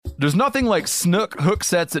There's nothing like snook hook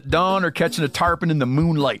sets at dawn or catching a tarpon in the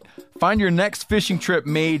moonlight. Find your next fishing trip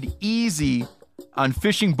made easy on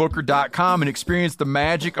fishingbooker.com and experience the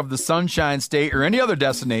magic of the Sunshine State or any other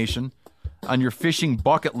destination on your fishing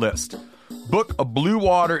bucket list. Book a blue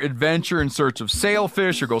water adventure in search of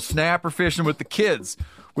sailfish or go snapper fishing with the kids.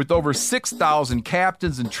 With over 6,000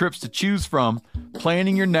 captains and trips to choose from,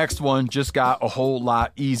 planning your next one just got a whole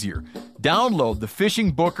lot easier. Download the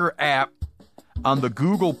Fishing Booker app on the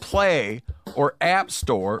Google Play or App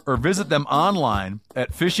Store or visit them online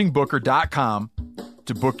at fishingbooker.com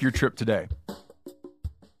to book your trip today.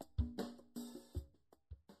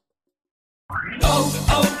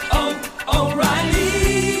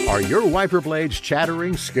 O'Reilly. Are your wiper blades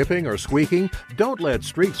chattering, skipping, or squeaking? Don't let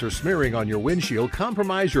streaks or smearing on your windshield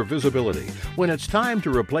compromise your visibility. When it's time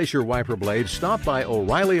to replace your wiper blades, stop by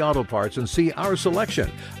O'Reilly Auto Parts and see our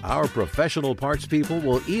selection. Our professional parts people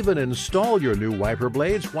will even install your new wiper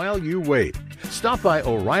blades while you wait. Stop by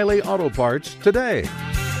O'Reilly Auto Parts today.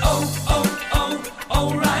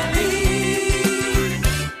 O'Reilly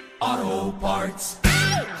Auto Parts.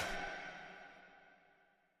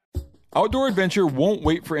 Outdoor adventure won't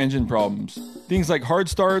wait for engine problems. Things like hard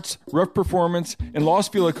starts, rough performance, and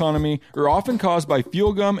lost fuel economy are often caused by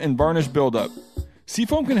fuel gum and varnish buildup.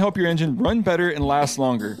 Seafoam can help your engine run better and last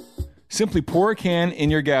longer. Simply pour a can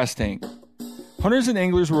in your gas tank. Hunters and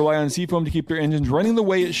anglers rely on Seafoam to keep their engines running the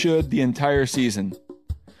way it should the entire season.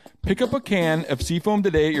 Pick up a can of Seafoam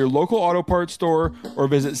today at your local auto parts store or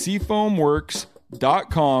visit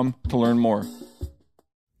seafoamworks.com to learn more.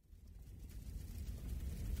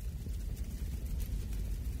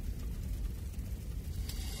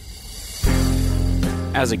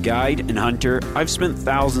 As a guide and hunter, I've spent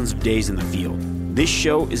thousands of days in the field. This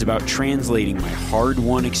show is about translating my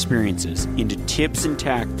hard-won experiences into tips and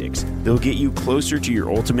tactics that'll get you closer to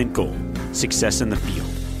your ultimate goal, success in the field.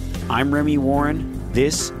 I'm Remy Warren.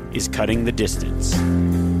 This is Cutting the Distance.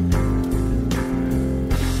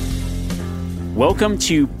 Welcome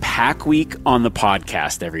to Pack Week on the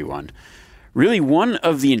podcast, everyone. Really, one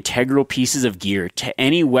of the integral pieces of gear to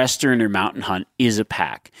any western or mountain hunt is a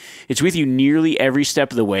pack. It's with you nearly every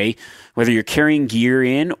step of the way, whether you're carrying gear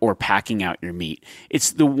in or packing out your meat.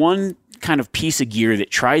 It's the one kind of piece of gear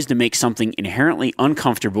that tries to make something inherently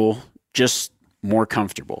uncomfortable just more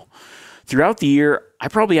comfortable. Throughout the year, I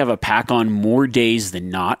probably have a pack on more days than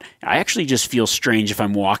not. I actually just feel strange if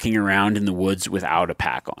I'm walking around in the woods without a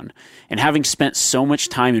pack on. And having spent so much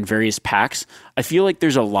time in various packs, I feel like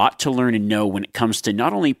there's a lot to learn and know when it comes to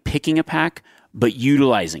not only picking a pack, but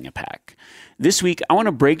utilizing a pack. This week, I want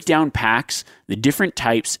to break down packs, the different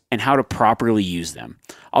types, and how to properly use them.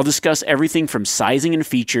 I'll discuss everything from sizing and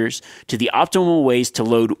features to the optimal ways to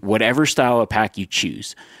load whatever style of pack you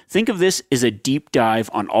choose. Think of this as a deep dive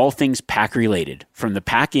on all things pack related, from the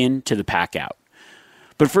pack in to the pack out.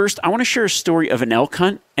 But first, I want to share a story of an elk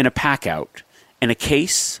hunt and a pack out, and a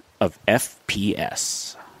case of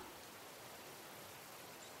FPS.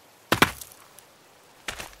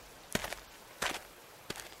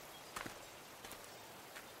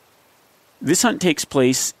 This hunt takes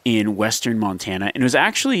place in western Montana, and it was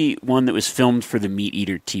actually one that was filmed for the Meat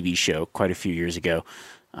Eater TV show quite a few years ago.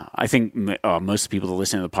 I think most people that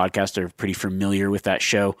listen to the podcast are pretty familiar with that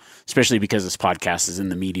show, especially because this podcast is in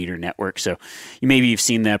the Meat Eater network. So maybe you've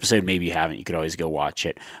seen the episode, maybe you haven't. You could always go watch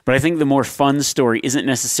it. But I think the more fun story isn't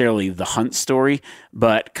necessarily the hunt story,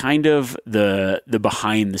 but kind of the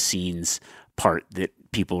behind the scenes part that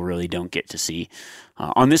people really don't get to see.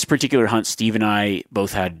 On this particular hunt, Steve and I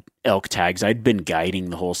both had elk tags. I'd been guiding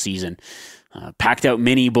the whole season, packed out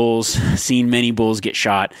many bulls, seen many bulls get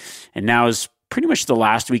shot, and now is pretty much the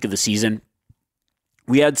last week of the season.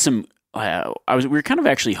 We had some. We were kind of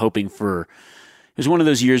actually hoping for. It was one of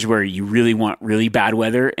those years where you really want really bad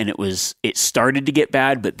weather, and it started to get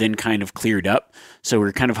bad, but then kind of cleared up. So we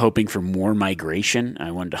were kind of hoping for more migration.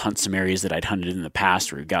 I wanted to hunt some areas that I'd hunted in the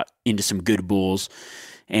past, where we got into some good bulls,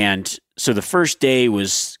 and so the first day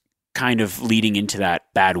was kind of leading into that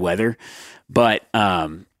bad weather, but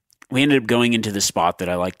we ended up going into the spot that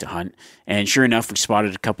I like to hunt, and sure enough, we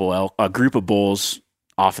spotted a group of bulls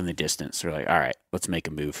off in the distance. We're like, all right, let's make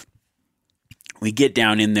a move. We get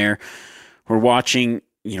down in there. We're watching,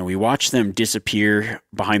 we watch them disappear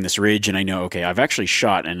behind this ridge, and I know, okay, I've actually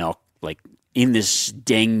shot an elk like in this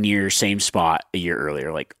dang near same spot a year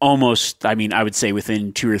earlier, like almost, I would say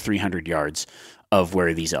within 200 or 300 yards of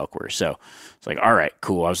where these elk were. So it's like, all right,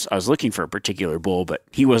 cool. I was looking for a particular bull, but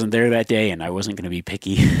he wasn't there that day, and I wasn't going to be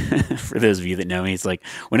picky. For those of you that know me, it's like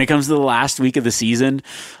when it comes to the last week of the season,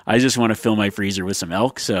 I just want to fill my freezer with some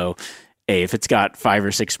elk. So, hey, if it's got 5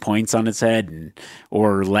 or 6 points on its head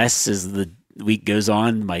or less is the week goes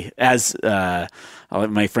on, my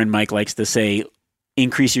friend Mike likes to say,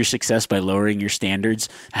 increase your success by lowering your standards.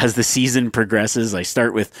 As the season progresses, I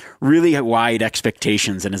start with really wide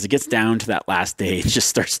expectations, and as it gets down to that last day, it just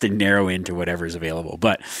starts to narrow into whatever's available.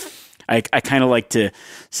 But I kind of like to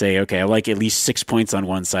say, okay, I like at least 6 points on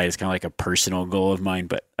one side. It's kind of like a personal goal of mine,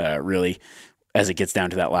 but really, as it gets down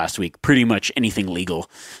to that last week, pretty much anything legal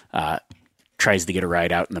tries to get a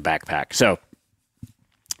ride out in the backpack. So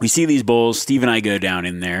we see these bulls. Steve and I go down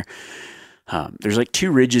in there. There's like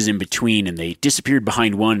 2 ridges in between, and they disappeared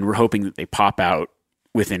behind one. We're hoping that they pop out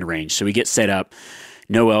within range. So we get set up.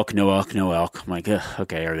 No elk, no elk, no elk. I'm like,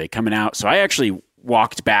 okay, are they coming out? So I actually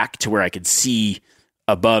walked back to where I could see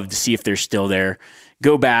above to see if they're still there.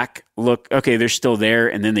 Go back, look, okay, they're still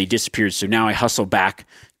there, and then they disappeared. So now I hustle back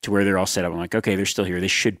to where they're all set up. I'm like, okay, they're still here. They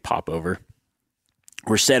should pop over.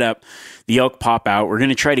 We're set up. The elk pop out. We're going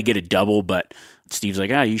to try to get a double, but Steve's like,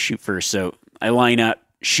 you shoot first. So I line up,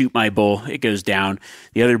 shoot my bull. It goes down.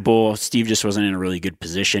 The other bull, Steve just wasn't in a really good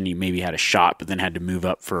position. He maybe had a shot, but then had to move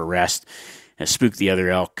up for a rest. It spooked the other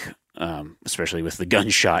elk, especially with the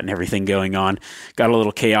gunshot and everything going on. Got a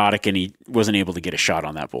little chaotic, and he wasn't able to get a shot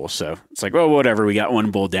on that bull. So it's like, well, whatever. We got one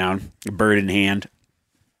bull down, a bird in hand.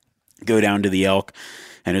 Go down to the elk,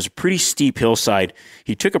 and it was a pretty steep hillside.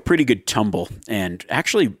 He took a pretty good tumble, and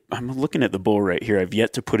actually, I'm looking at the bull right here. I've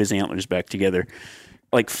yet to put his antlers back together.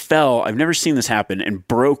 Like fell, I've never seen this happen, and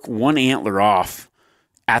broke one antler off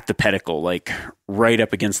at the pedicle, like right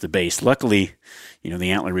up against the base. Luckily,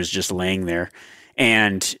 the antler was just laying there,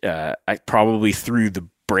 and I probably through the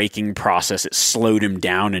breaking process, it slowed him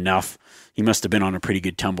down enough. He must have been on a pretty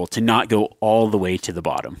good tumble to not go all the way to the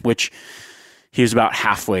bottom, which he was about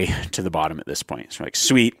halfway to the bottom at this point. So like,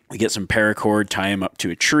 sweet, we get some paracord, tie him up to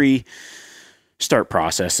a tree, start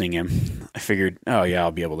processing him. I figured,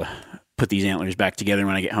 I'll be able to put these antlers back together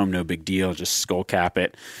when I get home. No big deal. Just skull cap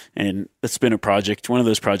it. And it's been a project, one of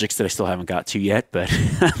those projects that I still haven't got to yet, but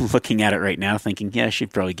I'm looking at it right now thinking, I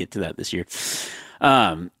should probably get to that this year.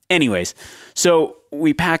 Anyways, so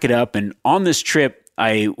we pack it up, and on this trip,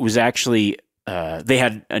 I was actually, they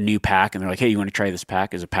had a new pack, and they're like, hey, you want to try this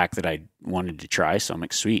pack? It's a pack that I wanted to try. So I'm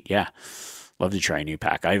like, sweet. Yeah. Love to try a new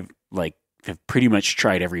pack. Have pretty much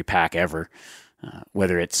tried every pack ever,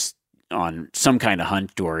 whether it's on some kind of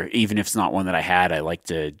hunt, or even if it's not one that I had, I like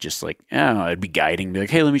to just I'd be guiding, be like,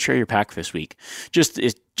 hey, let me try your pack this week. Just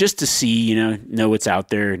to see, know what's out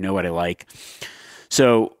there, know what I like.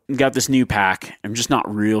 So got this new pack. I'm just not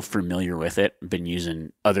real familiar with it. I've been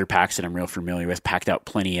using other packs that I'm real familiar with, packed out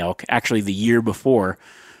plenty elk. Actually, the year before,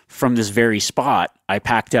 from this very spot, I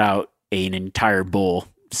packed out an entire bull,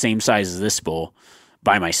 same size as this bull,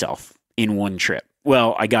 by myself in one trip.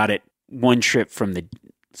 Well, I got it one trip from the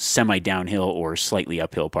semi-downhill or slightly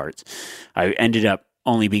uphill parts. I ended up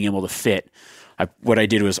only being able to fit. What I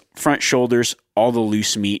did was front shoulders, all the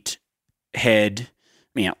loose meat, head,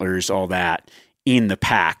 antlers, all that in the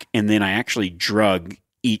pack. And then I actually drug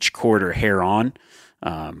each quarter hair on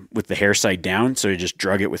with the hair side down. So I just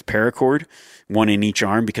drug it with paracord, one in each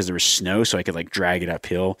arm because there was snow. So I could drag it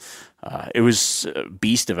uphill. It was a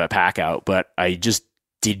beast of a pack out, but I just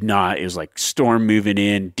did not, it was like storm moving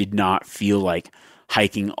in, did not feel like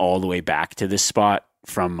hiking all the way back to this spot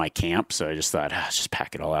from my camp. So I just thought, let's just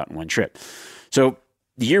pack it all out in one trip. So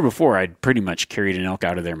the year before, I'd pretty much carried an elk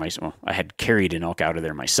out of there myself. I had carried an elk out of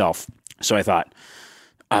there myself. So I thought,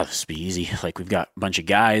 this will be easy. We've got a bunch of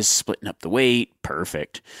guys splitting up the weight.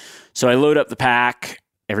 Perfect. So I load up the pack.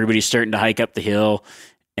 Everybody's starting to hike up the hill,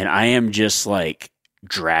 and I am just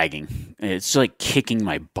dragging. It's kicking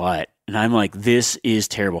my butt. And I'm like, this is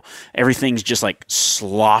terrible. Everything's just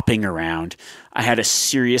slopping around. I had a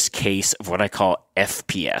serious case of what I call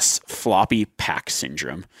FPS, floppy pack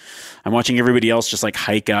syndrome. I'm watching everybody else just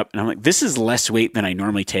hike up, and I'm like, this is less weight than I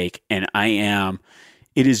normally take. And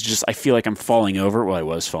it is just, I feel like I'm falling over. Well, I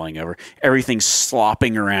was falling over. Everything's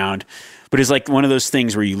slopping around. But it's one of those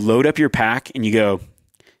things where you load up your pack and you go,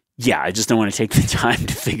 yeah, I just don't want to take the time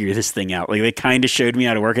to figure this thing out. They kind of showed me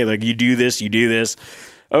how to work it. You do this, you do this.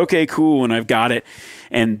 Okay, cool. And I've got it.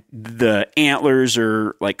 And the antlers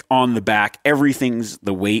are on the back.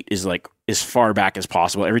 The weight is as far back as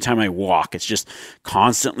possible. Every time I walk, it's just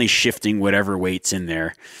constantly shifting whatever weight's in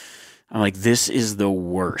there. I'm like, this is the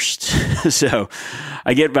worst. So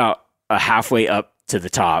I get about halfway up to the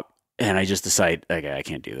top, and I just decide, okay, I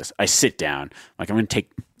can't do this. I sit down. I'm going to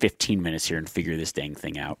take 15 minutes here and figure this dang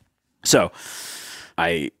thing out. So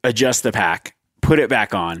I adjust the pack, put it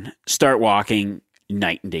back on, start walking.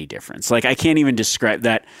 Night and day difference. I can't even describe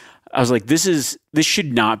that. I was like, this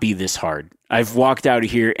should not be this hard. I've walked out of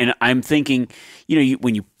here and I'm thinking,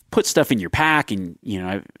 when you put stuff in your pack and,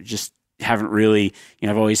 haven't really,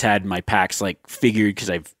 I've always had my packs like figured because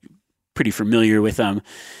I'm pretty familiar with them.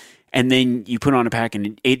 And then you put on a pack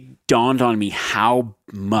and it dawned on me how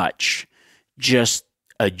much just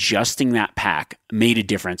adjusting that pack made a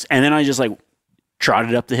difference. And then I just like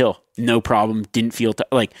trotted up the hill. No problem. Didn't feel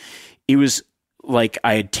like it was like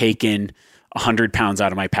I had taken 100 pounds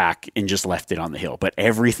out of my pack and just left it on the hill, but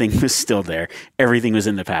everything was still there. Everything was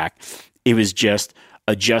in the pack. It was just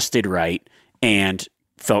adjusted right and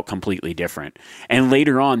felt completely different. And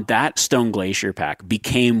later on, that Stone Glacier pack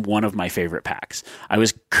became one of my favorite packs. I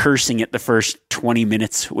was cursing it the first 20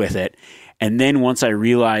 minutes with it. And then once I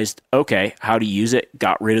realized, okay, how to use it,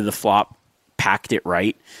 got rid of the flop, packed it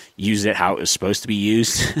right, used it how it was supposed to be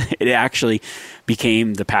used, it actually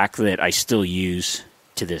became the pack that I still use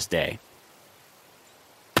to this day.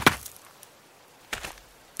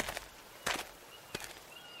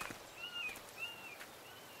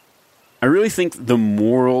 I really think the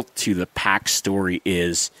moral to the pack story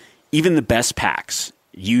is even the best packs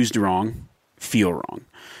used wrong feel wrong.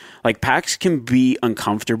 Like packs can be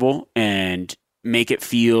uncomfortable and make it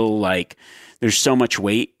feel like there's so much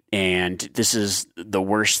weight and this is the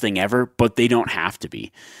worst thing ever, but they don't have to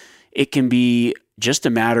be. It can be just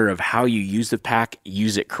a matter of how you use the pack,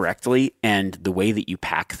 use it correctly, and the way that you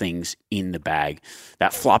pack things in the bag.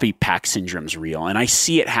 That floppy pack syndrome is real. And I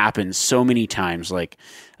see it happen so many times, like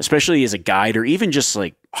especially as a guide or even just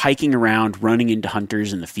like hiking around, running into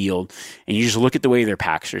hunters in the field, and you just look at the way their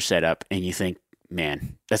packs are set up and you think,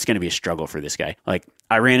 man, that's going to be a struggle for this guy. Like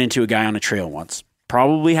I ran into a guy on a trail once,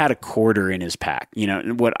 probably had a quarter in his pack,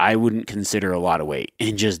 what I wouldn't consider a lot of weight,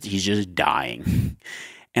 and he's just dying.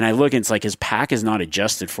 And I look and it's like his pack is not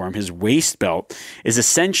adjusted for him. His waist belt is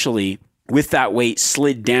essentially with that weight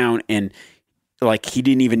slid down and like he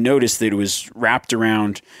didn't even notice that it was wrapped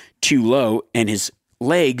around too low, and his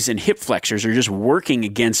legs and hip flexors are just working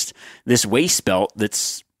against this waist belt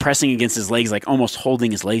that's pressing against his legs, like almost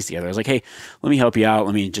holding his legs together. I was like, hey, let me help you out.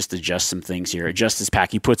 Let me just adjust some things here. Adjust his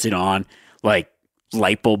pack. He puts it on, like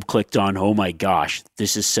light bulb clicked on. Oh my gosh,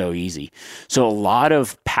 this is so easy. So a lot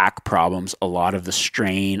of pack problems, a lot of the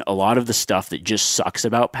strain, a lot of the stuff that just sucks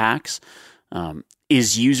about packs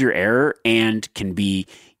is user error and can be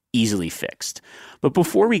easily fixed. But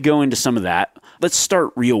before we go into some of that, let's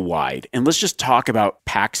start real wide and let's just talk about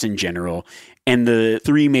packs in general and the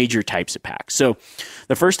three major types of packs. So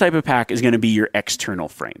the first type of pack is going to be your external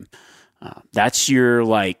frame. That's your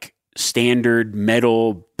like standard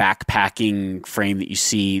metal backpacking frame that you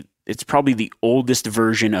see. It's probably the oldest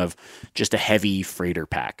version of just a heavy freighter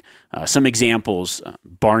pack. Some examples,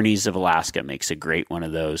 Barney's of Alaska makes a great one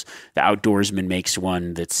of those. The Outdoorsman makes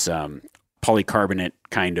one that's polycarbonate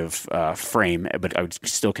kind of frame, but I would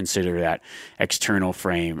still consider that external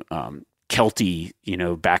frame. Kelty,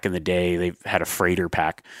 back in the day, they've had a freighter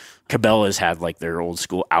pack. Cabela's had like their old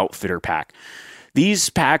school outfitter pack. These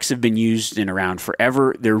packs have been used and around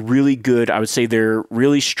forever. They're really good. I would say they're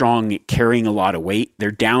really strong at carrying a lot of weight.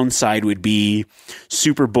 Their downside would be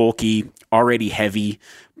super bulky, already heavy,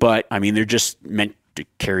 but I mean, they're just meant to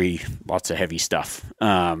carry lots of heavy stuff.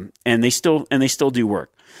 And they still do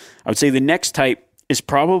work. I would say the next type is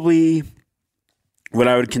probably what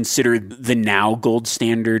I would consider the now gold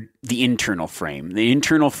standard, the internal frame. The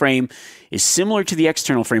internal frame is similar to the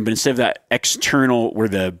external frame, but instead of that external where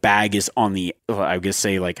the bag is on the, I would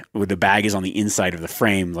say like where the bag is on the inside of the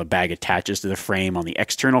frame, the bag attaches to the frame on the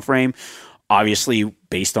external frame, obviously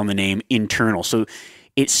based on the name internal. So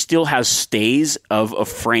it still has stays of a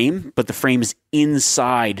frame, but the frame is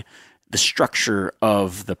inside the structure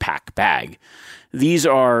of the pack bag. These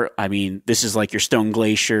are, this is like your Stone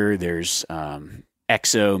Glacier. There's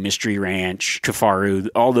Exo, Mystery Ranch, Kifaru.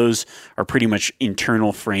 All those are pretty much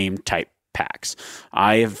internal frame type packs.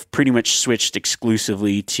 I have pretty much switched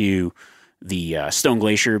exclusively to the Stone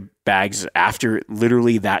Glacier bags after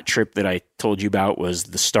literally that trip that I told you about was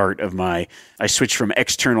the start of I switched from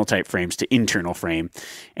external type frames to internal frame.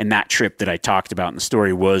 And that trip that I talked about in the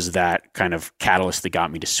story was that kind of catalyst that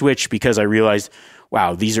got me to switch, because I realized,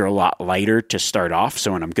 wow, these are a lot lighter to start off.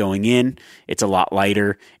 So when I'm going in, it's a lot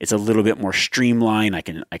lighter. It's a little bit more streamlined. I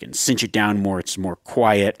can cinch it down more. It's more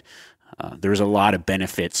quiet. There's a lot of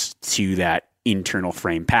benefits to that internal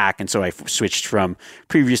frame pack. And so I switched from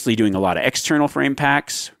previously doing a lot of external frame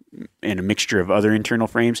packs and a mixture of other internal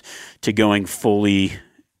frames to going fully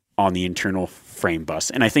on the internal frame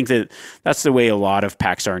bus. And I think that that's the way a lot of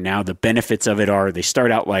packs are now. The benefits of it are they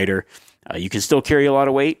start out lighter. You can still carry a lot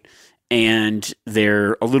of weight, and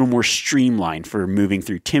they're a little more streamlined for moving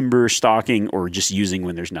through timber, stalking, or just using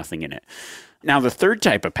when there's nothing in it. Now, the third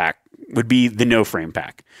type of pack would be the no-frame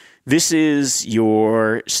pack. This is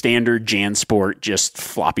your standard JanSport, just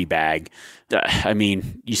floppy bag. I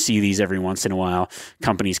mean, you see these every once in a while.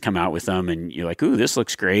 Companies come out with them and you're like, ooh, this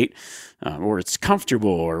looks great. Or it's comfortable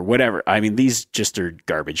or whatever. I mean, these just are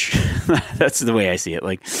garbage. That's the way I see it.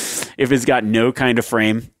 Like, if it's got no kind of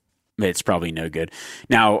frame, it's probably no good.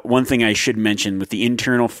 Now, one thing I should mention with the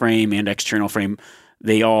internal frame and external frame,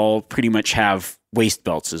 they all pretty much have waist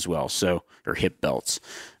belts as well, or hip belts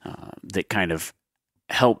that kind of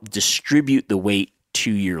help distribute the weight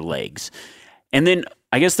to your legs. And then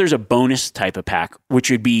I guess there's a bonus type of pack,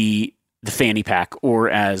 which would be the fanny pack, or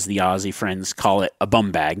as the Aussie friends call it, a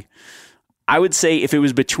bum bag. I would say if it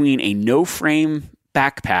was between a no-frame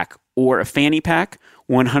backpack or a fanny pack,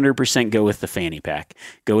 100% go with the fanny pack.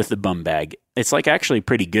 Go with the bum bag. It's like actually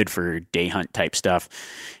pretty good for day hunt type stuff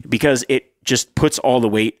because it just puts all the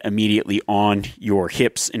weight immediately on your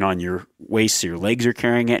hips and on your waist, so your legs are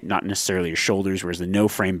carrying it, not necessarily your shoulders, whereas the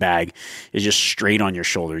no-frame bag is just straight on your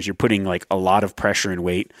shoulders. You're putting like a lot of pressure and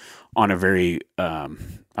weight on a very, I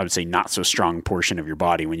would say, not so strong portion of your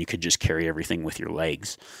body when you could just carry everything with your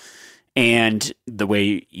legs. And the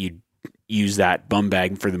way you use that bum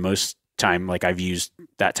bag for the most time, like I've used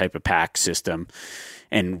that type of pack system.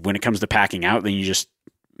 And when it comes to packing out, then you just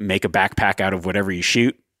make a backpack out of whatever you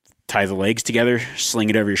shoot, tie the legs together, sling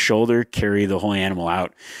it over your shoulder, carry the whole animal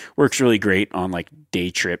out. Works really great on like day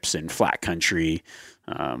trips and flat country.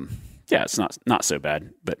 Yeah, it's not so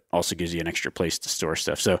bad, but also gives you an extra place to store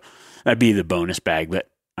stuff. So that'd be the bonus bag, but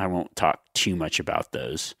I won't talk too much about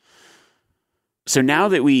those. So now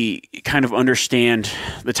that we kind of understand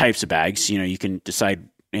the types of bags, you can decide,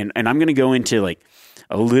 and I'm going to go into like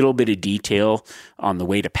a little bit of detail on the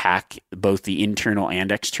way to pack both the internal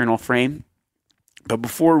and external frame. But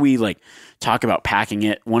before we like talk about packing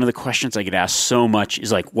it, one of the questions I get asked so much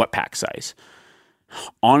is like, what pack size?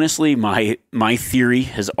 Honestly, my theory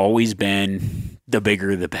has always been the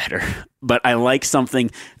bigger the better. But I like something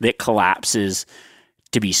that collapses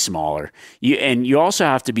to be smaller. You also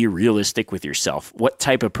have to be realistic with yourself. What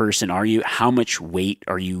type of person are you? How much weight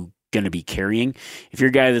are you going to be carrying? If you're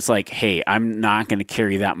a guy that's like, hey, I'm not going to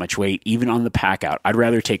carry that much weight, even on the pack out, I'd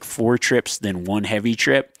rather take 4 trips than 1 heavy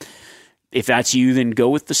trip. If that's you, then go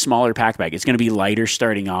with the smaller pack bag. It's going to be lighter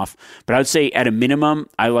starting off. But I would say at a minimum,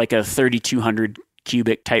 I like a 3,200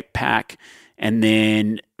 cubic type pack. And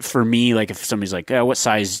then for me, like if somebody's like, oh, what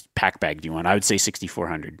size pack bag do you want? I would say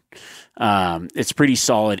 6,400. It's pretty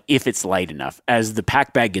solid if it's light enough. As the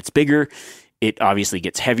pack bag gets bigger, it obviously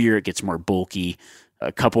gets heavier. It gets more bulky.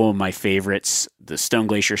 A couple of my favorites, the Stone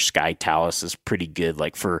Glacier Sky Talus is pretty good,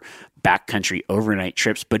 like for backcountry overnight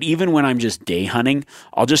trips. But even when I'm just day hunting,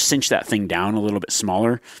 I'll just cinch that thing down a little bit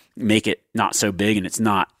smaller, make it not so big, and it's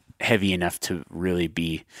not heavy enough to really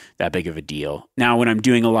be that big of a deal. Now, when I'm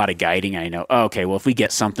doing a lot of guiding, I know, okay, well, if we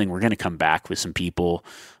get something, we're going to come back with some people.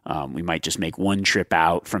 We might just make one trip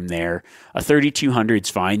out from there. A 3,200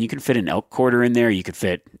 is fine. You can fit an elk quarter in there. You could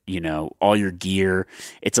fit, all your gear.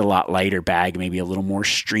 It's a lot lighter bag, maybe a little more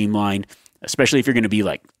streamlined, especially if you're going to be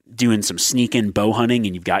like doing some sneak-in bow hunting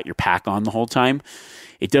and you've got your pack on the whole time.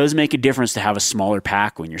 It does make a difference to have a smaller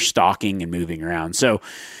pack when you're stalking and moving around. So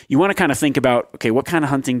you want to kind of think about, okay, what kind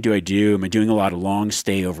of hunting do I do? Am I doing a lot of long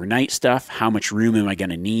stay overnight stuff? How much room am I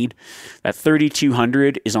going to need? That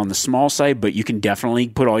 3,200 is on the small side, but you can definitely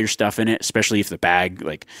put all your stuff in it, especially if the bag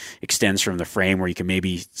like extends from the frame where you can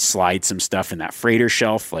maybe slide some stuff in that freighter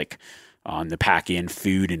shelf, like on the pack-in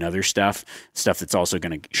food and other stuff that's also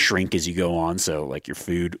going to shrink as you go on. So like your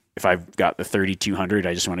food, if I've got the 3,200,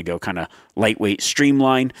 I just want to go kind of lightweight,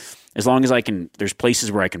 streamlined. As long as I can, there's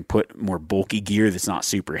places where I can put more bulky gear that's not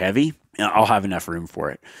super heavy, I'll have enough room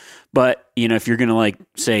for it. But, if you're going to like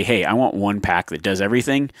say, hey, I want one pack that does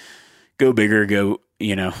everything, go bigger, go,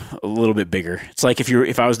 a little bit bigger. It's like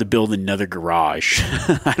if I was to build another garage,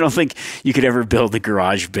 I don't think you could ever build the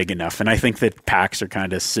garage big enough. And I think that packs are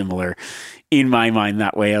kind of similar in my mind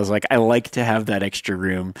that way. I was like, I like to have that extra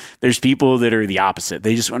room. There's people that are the opposite.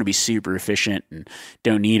 They just want to be super efficient and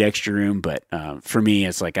don't need extra room. But for me,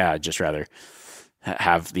 it's like, I'd just rather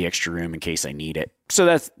have the extra room in case I need it. So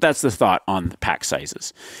that's the thought on the pack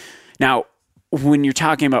sizes. Now, when you're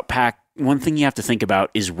talking about pack, one thing you have to think about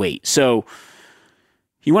is weight. So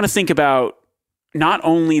you want to think about not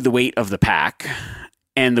only the weight of the pack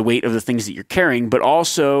and the weight of the things that you're carrying, but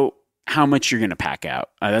also how much you're going to pack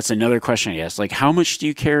out. That's another question I ask. Like, how much do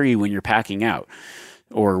you carry when you're packing out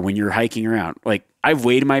or when you're hiking around? Like, I've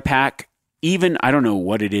weighed my pack. Even, I don't know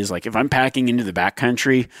what it is. Like, if I'm packing into the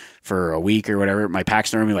backcountry for a week or whatever, my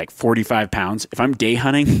pack's normally like 45 pounds. If I'm day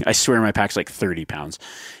hunting, I swear my pack's like 30 pounds.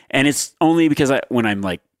 And it's only because when I'm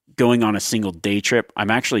like going on a single day trip,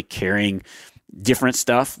 I'm actually carrying different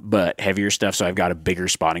stuff, but heavier stuff. So I've got a bigger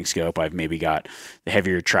spotting scope. I've maybe got the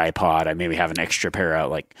heavier tripod. I maybe have an extra pair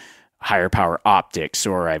of like higher power optics,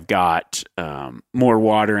 or I've got more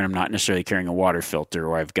water and I'm not necessarily carrying a water filter,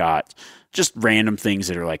 or I've got just random things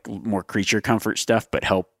that are like more creature comfort stuff, but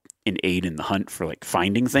help and aid in the hunt for like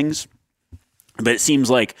finding things. But it seems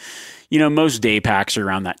like, most day packs are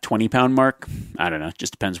around that 20-pound mark. I don't know. It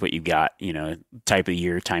just depends what you've got, type of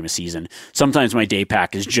year, time of season. Sometimes my day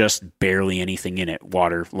pack is just barely anything in it.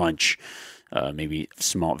 Water, lunch, maybe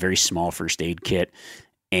very small first aid kit,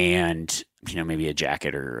 and, maybe a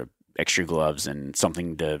jacket or extra gloves and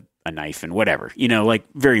a knife and whatever, like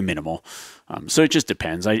very minimal. So it just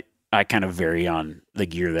depends. I kind of vary on the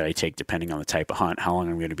gear that I take depending on the type of hunt, how long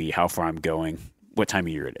I'm going to be, how far I'm going, what time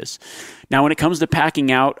of year it is. Now, when it comes to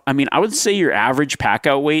packing out, I would say your average pack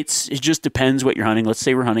out weights, it just depends what you're hunting. Let's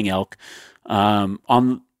say we're hunting elk.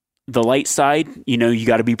 On the light side, you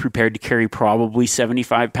got to be prepared to carry probably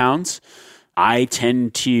 75 pounds. I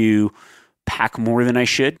tend to pack more than I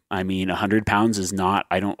should. 100 pounds is not,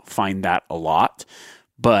 I don't find that a lot,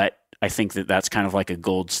 but I think that that's kind of like a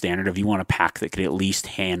gold standard of you want a pack that could at least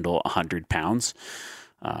handle 100 pounds.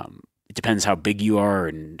 It depends how big you are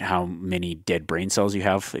and how many dead brain cells you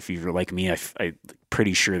have. If you're like me, I'm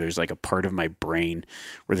pretty sure there's like a part of my brain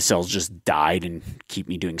where the cells just died and keep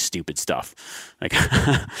me doing stupid stuff. Like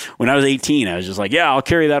when I was 18, I was just like, yeah, I'll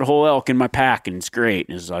carry that whole elk in my pack and it's great.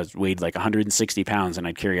 And I weighed like 160 pounds and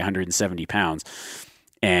I'd carry 170 pounds.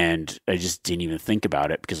 And I just didn't even think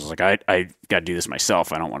about it because I was like, I got to do this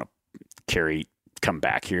myself. I don't want to come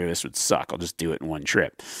back here. This would suck. I'll just do it in one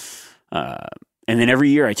trip. And then every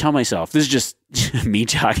year I tell myself, this is just me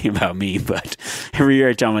talking about me, but every year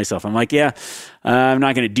I tell myself, I'm like, yeah, I'm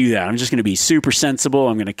not going to do that. I'm just going to be super sensible.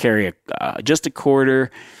 I'm going to carry just a quarter.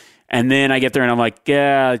 And then I get there and I'm like,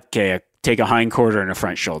 yeah, okay, take a hind quarter and a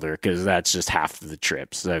front shoulder because that's just half of the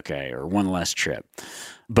trips. Okay. Or one less trip.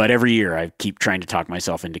 But every year I keep trying to talk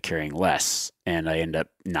myself into carrying less and I end up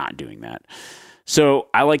not doing that. So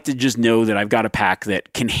I like to just know that I've got a pack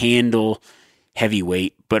that can handle heavy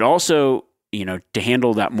weight, but also, to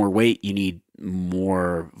handle that more weight, you need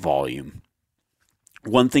more volume.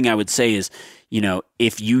 One thing I would say is,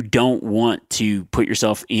 if you don't want to put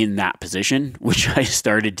yourself in that position, which I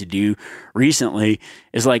started to do recently,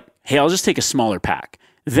 is like, hey, I'll just take a smaller pack.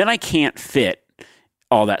 Then I can't fit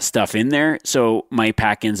all that stuff in there. So my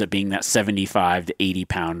pack ends up being that 75 to 80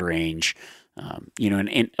 pound range.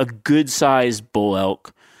 And a good sized bull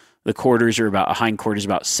elk, the a hind quarter is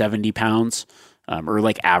about 70 pounds. Or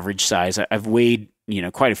like average size. I've weighed,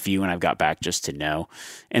 quite a few and I've got back just to know.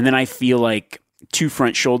 And then I feel like 2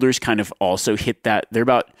 front shoulders kind of also hit that. They're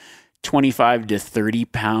about 25 to 30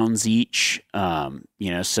 pounds each.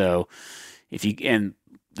 So and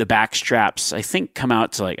the back straps, I think come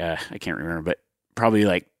out to like, I can't remember, but probably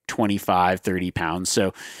like 25, 30 pounds.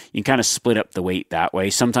 So you can kind of split up the weight that way.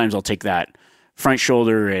 Sometimes I'll take that front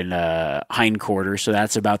shoulder and hind quarter. So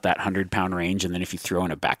that's about that 100-pound range. And then if you throw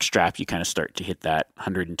in a back strap, you kind of start to hit that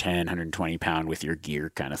 110, 120 pound with your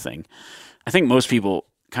gear kind of thing. I think most people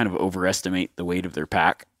kind of overestimate the weight of their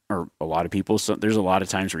pack, or a lot of people. So there's a lot of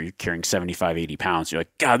times where you're carrying 75, 80 pounds. You're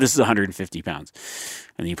like, God, this is 150 pounds.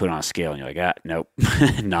 And then you put it on a scale and you're like, nope,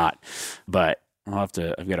 not. But I've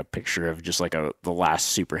got a picture of just like the last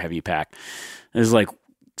super heavy pack. It's like,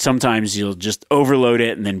 sometimes you'll just overload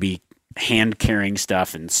it and then be hand carrying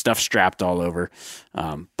stuff and stuff strapped all over.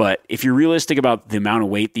 But if you're realistic about the amount of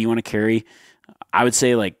weight that you want to carry, I would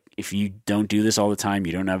say like if you don't do this all the time,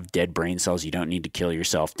 you don't have dead brain cells, you don't need to kill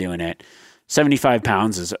yourself doing it. 75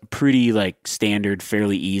 pounds is pretty like standard,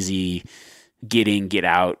 fairly easy, get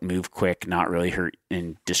out, move quick, not really hurt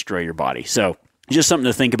and destroy your body. So just something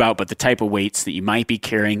to think about, but the type of weights that you might be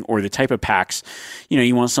carrying or the type of packs,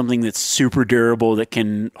 you want something that's super durable that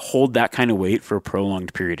can hold that kind of weight for a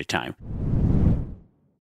prolonged period of time.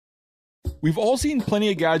 We've all seen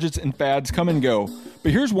plenty of gadgets and fads come and go,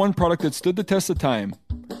 but here's one product that stood the test of time: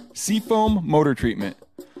 Seafoam Motor Treatment.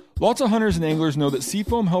 Lots of hunters and anglers know that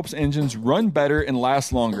Seafoam helps engines run better and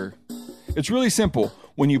last longer. It's really simple.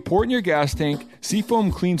 When you pour it in your gas tank,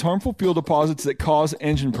 Seafoam cleans harmful fuel deposits that cause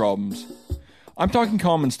engine problems. I'm talking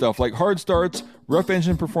common stuff like hard starts, rough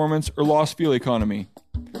engine performance, or lost fuel economy.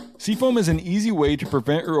 Seafoam is an easy way to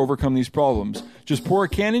prevent or overcome these problems. Just pour a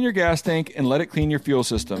can in your gas tank and let it clean your fuel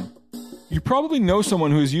system. You probably know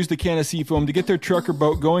someone who has used a can of Seafoam to get their truck or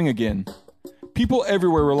boat going again. People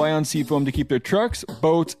everywhere rely on Seafoam to keep their trucks,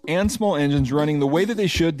 boats, and small engines running the way that they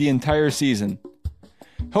should the entire season.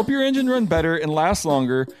 Help your engine run better and last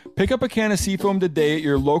longer. Pick up a can of Seafoam today at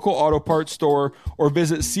your local auto parts store or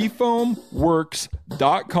visit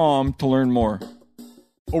seafoamworks.com to learn more.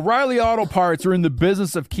 O'Reilly Auto Parts are in the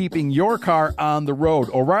business of keeping your car on the road.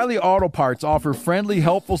 O'Reilly Auto Parts offer friendly,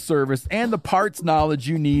 helpful service and the parts knowledge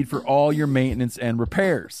you need for all your maintenance and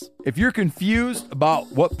repairs. If you're confused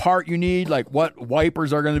about what part you need, like what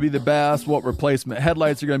wipers are going to be the best, what replacement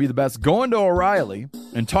headlights are going to be the best, go into O'Reilly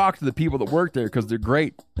and talk to the people that work there because they're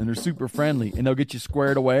great and they're super friendly and they'll get you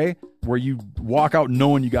squared away where you walk out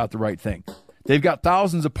knowing you got the right thing. They've got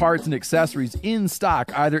thousands of parts and accessories in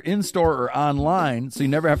stock, either in-store or online, so you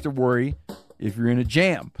never have to worry if you're in a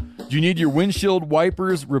jam. Do you need your windshield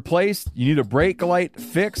wipers replaced? You need a brake light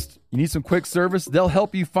fixed? You need some quick service? They'll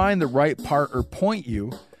help you find the right part or point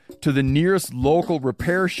you to the nearest local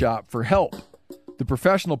repair shop for help. The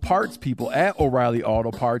professional parts people at O'Reilly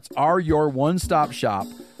Auto Parts are your one-stop shop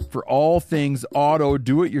for all things auto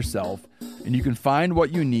do-it-yourself, and you can find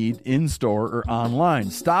what you need in-store or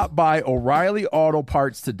online. Stop by O'Reilly Auto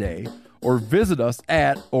Parts today or visit us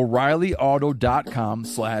at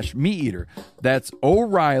O'ReillyAuto.com/MeatEater. That's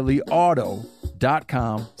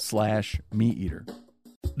O'ReillyAuto.com/MeatEater.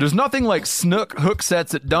 There's nothing like snook hook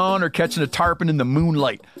sets at dawn or catching a tarpon in the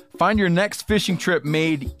moonlight. Find your next fishing trip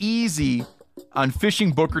made easy on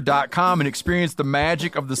fishingbooker.com and experience the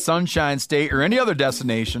magic of the Sunshine State or any other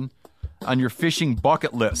destination on your fishing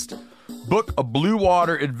bucket list. Book a blue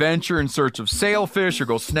water adventure in search of sailfish or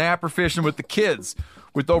go snapper fishing with the kids.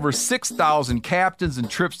 With over 6,000 captains and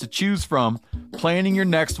trips to choose from, planning your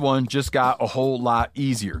next one just got a whole lot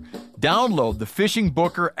easier. Download the Fishing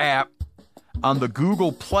Booker app on the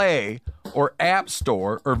Google Play or App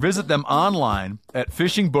Store or visit them online at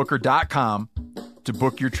fishingbooker.com to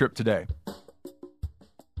book your trip today.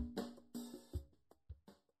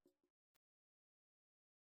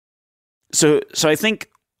 So I think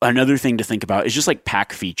another thing to think about is just like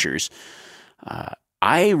pack features. You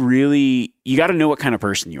got to know what kind of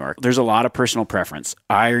person you are. There's a lot of personal preference.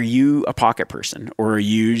 Are you a pocket person, or are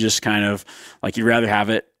you just kind of like you'd rather have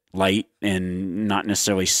it light and not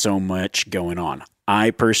necessarily so much going on?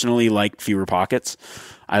 I personally like fewer pockets.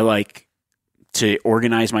 I like to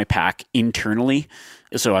organize my pack internally.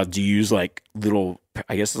 So I'll use like little,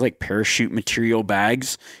 I guess it's like parachute material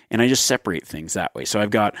bags, and I just separate things that way. So I've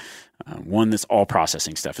got one that's all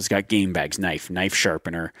processing stuff. It's got game bags, knife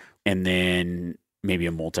sharpener, and then maybe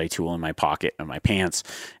a multi-tool in my pocket of my pants.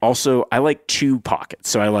 Also, I like 2 pockets.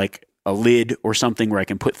 So I like a lid or something where I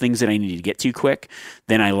can put things that I need to get to quick.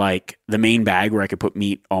 Then I like the main bag where I could put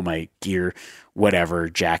meat, all my gear, whatever,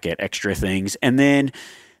 jacket, extra things. And then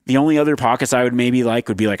the only other pockets I would maybe like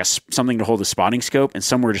would be like something to hold a spotting scope and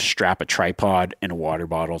somewhere to strap a tripod and a water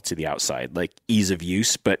bottle to the outside, like ease of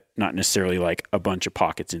use, but not necessarily like a bunch of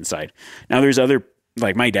pockets inside. Now there's other,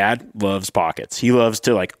 like my dad loves pockets. He loves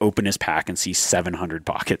to like open his pack and see 700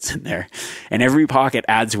 pockets in there, and every pocket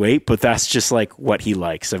adds weight, but that's just like what he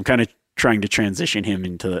likes. I'm kind of trying to transition him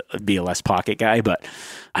into be a less pocket guy, but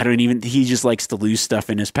he just likes to lose stuff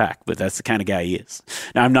in his pack, but that's the kind of guy he is.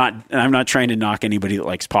 Now I'm not trying to knock anybody that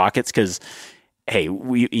likes pockets, because hey,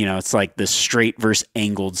 it's like the straight versus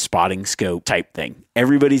angled spotting scope type thing.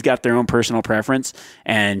 Everybody's got their own personal preference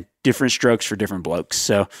and different strokes for different blokes.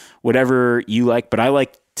 So whatever you like, but I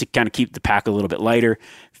like to kind of keep the pack a little bit lighter,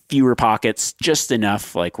 fewer pockets, just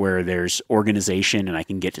enough like where there's organization and I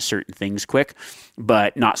can get to certain things quick,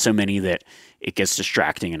 but not so many that it gets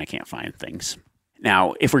distracting and I can't find things.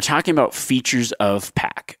 Now, if we're talking about features of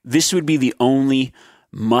pack, this would be the only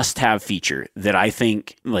must-have feature that I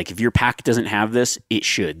think, like if your pack doesn't have this, it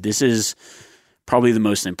should. This is probably the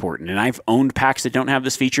most important. And I've owned packs that don't have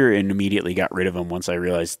this feature and immediately got rid of them once I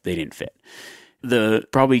realized they didn't fit. The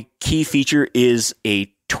probably key feature is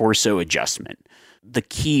a torso adjustment. The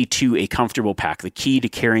key to a comfortable pack, the key to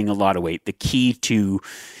carrying a lot of weight, the key to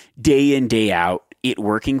day in, day out, it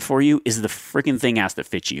working for you is the freaking thing has to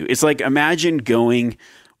fit you. It's like, imagine going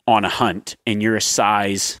on a hunt and you're a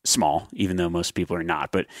size small, even though most people are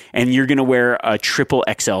not, and you're going to wear a triple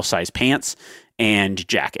XL size pants and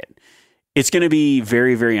jacket. It's going to be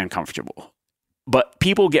very, very uncomfortable. But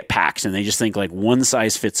people get packs and they just think like one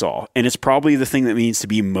size fits all. And it's probably the thing that needs to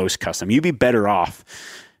be most custom. You'd be better off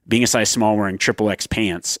being a size small wearing triple X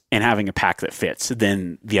pants and having a pack that fits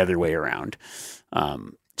than the other way around.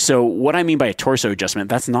 So what I mean by a torso adjustment,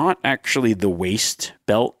 that's not actually the waist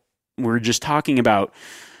belt. We're just talking about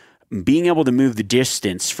being able to move the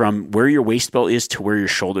distance from where your waist belt is to where your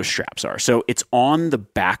shoulder straps are. So it's on the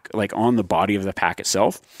back, like on the body of the pack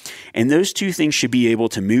itself. And those two things should be able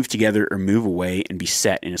to move together or move away and be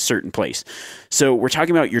set in a certain place. So we're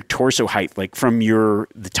talking about your torso height, like from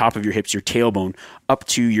the top of your hips, your tailbone up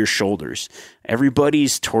to your shoulders.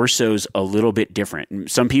 Everybody's torso is a little bit different.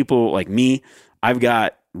 Some people like me, I've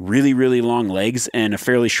got really, really long legs and a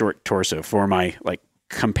fairly short torso for my like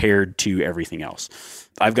compared to everything else.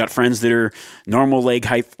 I've got friends that are normal leg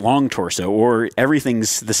height, long torso, or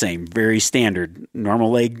everything's the same, very standard,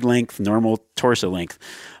 normal leg length, normal torso length.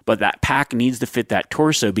 But that pack needs to fit that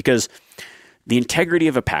torso, because the integrity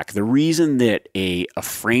of a pack, the reason that a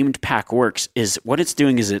framed pack works is what it's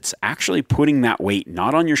doing is it's actually putting that weight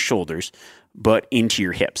not on your shoulders, but into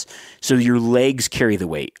your hips. So your legs carry the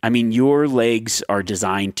weight. I mean, your legs are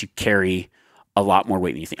designed to carry a lot more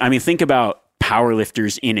weight than you think. I mean, think about power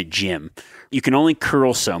lifters in a gym. You can only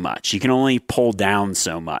curl so much. You can only pull down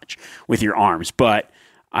so much with your arms. But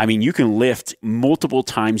I mean, you can lift multiple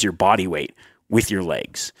times your body weight with your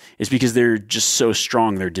legs. It's because they're just so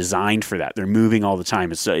strong. They're designed for that. They're moving all the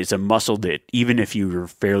time. It's a muscle that even if you're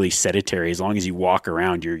fairly sedentary, as long as you walk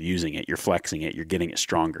around, you're using it, you're flexing it, you're getting it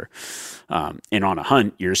stronger. And on a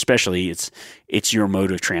hunt, it's your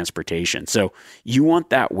mode of transportation. So you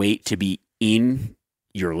want that weight to be in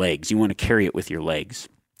your legs. You want to carry it with your legs.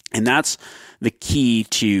 And that's the key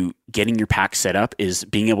to getting your pack set up, is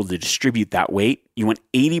being able to distribute that weight. You want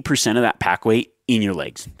 80% of that pack weight in your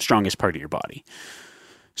legs, strongest part of your body.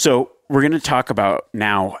 So we're going to talk about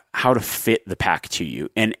now how to fit the pack to you.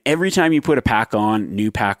 And every time you put a pack on,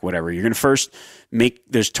 new pack, whatever, you're going to first make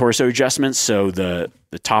those torso adjustments. So the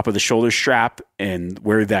top of the shoulder strap and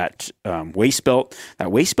where that waist belt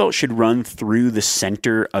should run through the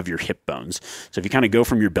center of your hip bones. So if you kind of go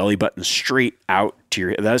from your belly button straight out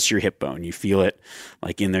to that's your hip bone. You feel it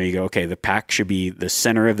like in there, you go, okay, the pack should be the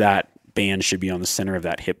center of that band should be on the center of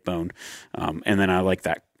that hip bone. And then I like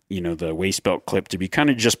that, the waist belt clip to be kind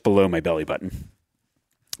of just below my belly button.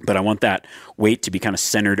 But I want that weight to be kind of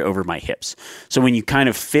centered over my hips. So when you kind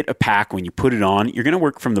of fit a pack, when you put it on, you're going to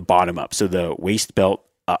work from the bottom up. So the waist belt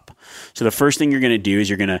up. So the first thing you're going to do is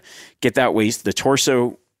you're going to get that the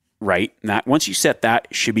torso right. And that once you set that,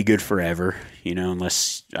 it should be good forever,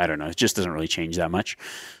 unless, I don't know, it just doesn't really change that much.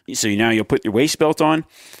 So now you'll put your waist belt on,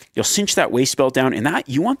 you'll cinch that waist belt down, and that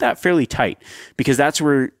you want that fairly tight, because that's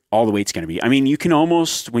where all the weight's going to be. I mean, you can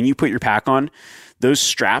almost, when you put your pack on, those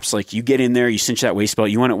straps, like you get in there, you cinch that waist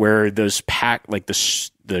belt, you want it where those like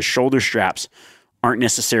the shoulder straps aren't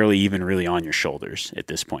necessarily even really on your shoulders at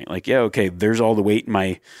this point. Like, yeah, okay, there's all the weight in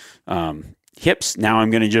my hips. Now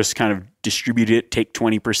I'm going to just kind of distribute it, take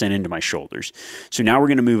 20% into my shoulders. So now we're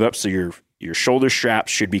going to move up. So your shoulder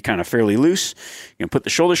straps should be kind of fairly loose. You're going to put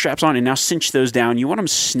the shoulder straps on and now cinch those down. You want them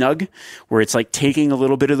snug where it's like taking a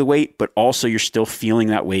little bit of the weight, but also you're still feeling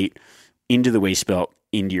that weight into the waist belt,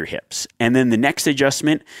 into your hips. And then the next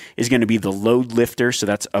adjustment is going to be the load lifter. So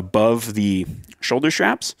that's above the shoulder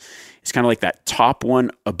straps. It's kind of like that top one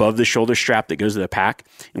above the shoulder strap that goes to the pack.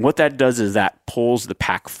 And what that does is that pulls the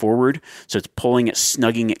pack forward. So it's pulling it,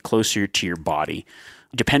 snugging it closer to your body.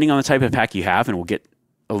 Depending on the type of pack you have, and we'll get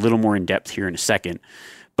a little more in depth here in a second,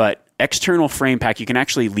 but external frame pack, you can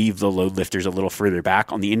actually leave the load lifters a little further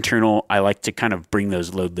back. On the internal, I like to kind of bring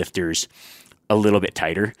those load lifters a little bit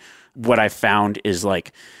tighter. What I've found is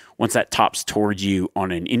like once that tops towards you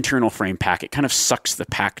on an internal frame pack, it kind of sucks the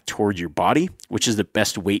pack towards your body, which is the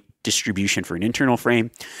best weight distribution for an internal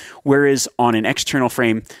frame. Whereas on an external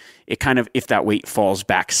frame, it kind of, if that weight falls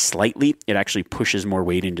back slightly, it actually pushes more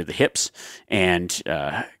weight into the hips and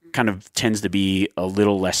kind of tends to be a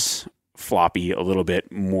little less floppy, a little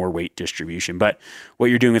bit more weight distribution. But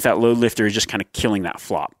what you're doing with that load lifter is just kind of killing that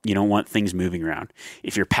flop. You don't want things moving around.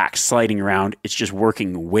 If your pack's sliding around, it's just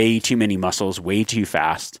working way too many muscles, way too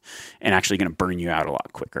fast, and actually going to burn you out a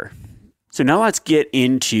lot quicker. So now let's get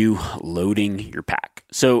into loading your pack.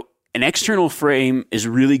 So an external frame is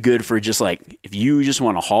really good for just like, if you just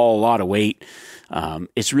want to haul a lot of weight,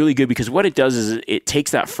 it's really good because what it does is it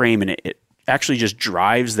takes that frame and it actually just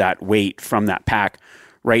drives that weight from that pack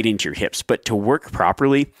right into your hips. But to work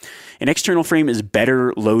properly, an external frame is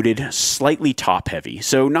better loaded, slightly top heavy.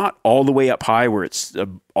 So not all the way up high where it's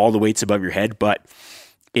all the weight's above your head, but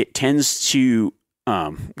it tends to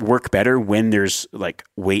work better when there's like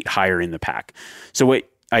weight higher in the pack. So what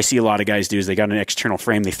I see a lot of guys do is they got an external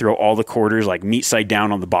frame, they throw all the quarters like meat side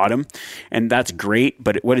down on the bottom, and that's great.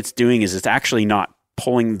 But what it's doing is it's actually not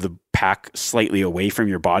pulling the pack slightly away from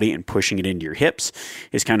your body and pushing it into your hips.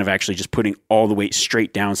 It's kind of actually just putting all the weight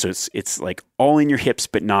straight down. So it's like all in your hips,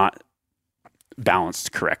 but not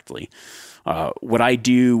balanced correctly. What I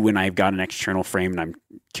do when I've got an external frame and I'm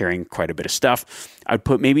carrying quite a bit of stuff, I'd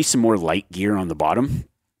put maybe some more light gear on the bottom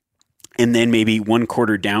and then maybe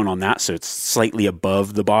 1/4 down on that. So it's slightly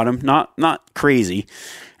above the bottom, not crazy.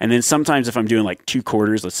 And then sometimes if I'm doing like 2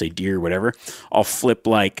 quarters, let's say deer or whatever, I'll flip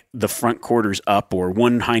like the front quarters up or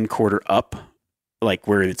one hind quarter up, like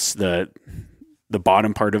where it's the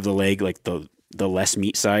bottom part of the leg, like the less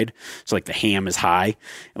meat side. So like the ham is high,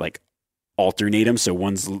 like alternate them. So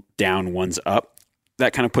one's down, one's up.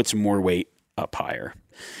 That kind of puts more weight up higher.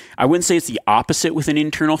 I wouldn't say it's the opposite with an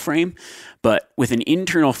internal frame, but with an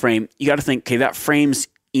internal frame, you got to think, okay, that frame's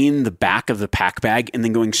in the back of the pack bag and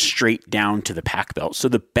then going straight down to the pack belt. So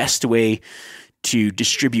the best way to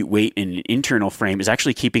distribute weight in an internal frame is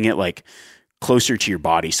actually keeping it like closer to your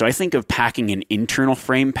body. So I think of packing an internal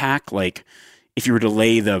frame pack like if you were to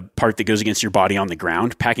lay the part that goes against your body on the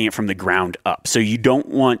ground, packing it from the ground up. So you don't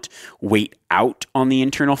want weight out on the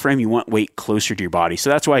internal frame. You want weight closer to your body. So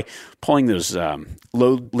that's why pulling those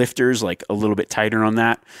load lifters like a little bit tighter on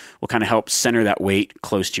that will kind of help center that weight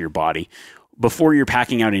close to your body. Before you're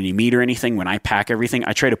packing out any meat or anything, when I pack everything,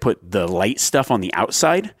 I try to put the light stuff on the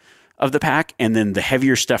outside of the pack and then the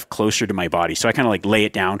heavier stuff closer to my body. So I kind of like lay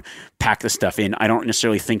it down, pack the stuff in. I don't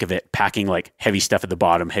necessarily think of it packing like heavy stuff at the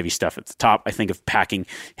bottom, heavy stuff at the top. I think of packing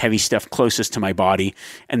heavy stuff closest to my body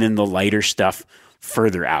and then the lighter stuff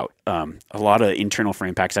further out. A lot of internal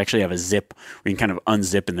frame packs actually have a zip where you can kind of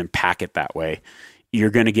unzip and then pack it that way. You're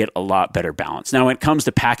going to get a lot better balance. Now, when it comes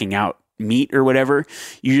to packing out meat or whatever,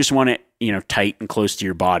 you just want it, tight and close to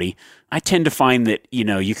your body. I tend to find that,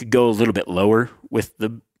 you could go a little bit lower with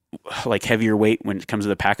the like heavier weight when it comes to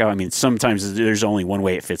the pack out. I mean, sometimes there's only one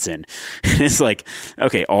way it fits in. It's like,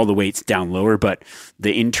 okay, all the weight's down lower, but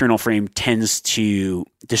the internal frame tends to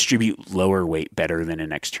distribute lower weight better than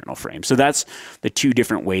an external frame. So that's the two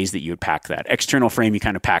different ways that you would pack that. External frame, you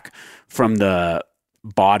kind of pack from the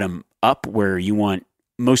bottom up where you want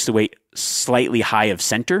most of the weight slightly high of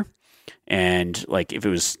center. And like if it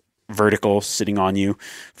was vertical sitting on you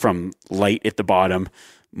from light at the bottom,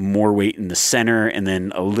 more weight in the center, and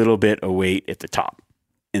then a little bit of weight at the top.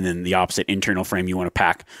 And then the opposite internal frame, you want to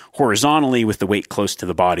pack horizontally with the weight close to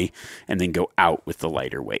the body and then go out with the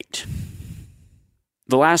lighter weight.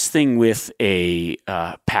 The last thing with a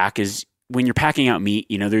pack is when you're packing out meat,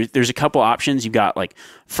 there's a couple options. You've got like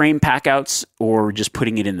frame pack outs or just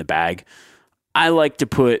putting it in the bag. I like to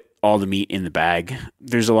put all the meat in the bag.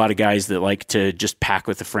 There's a lot of guys that like to just pack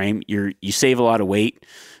with the frame. You save a lot of weight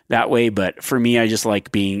that way, but for me, I just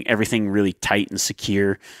like being everything really tight and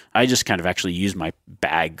secure. I just kind of actually use my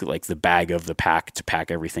bag, like the bag of the pack, to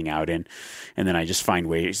pack everything out in, and then I just find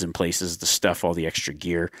ways and places to stuff all the extra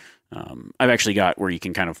gear. I've actually got where you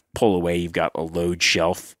can kind of pull away. You've got a load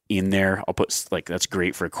shelf in there. I'll put that's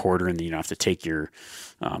great for a quarter, and then you don't have to take your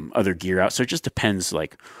other gear out. So it just depends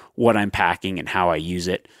like what I'm packing and how I use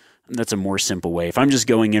it. That's a more simple way. If I'm just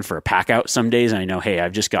going in for a pack out some days and I know, hey,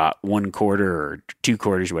 I've just got 1 quarter or 2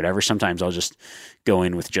 quarters, whatever, sometimes I'll just go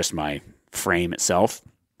in with just my frame itself.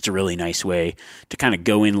 It's a really nice way to kind of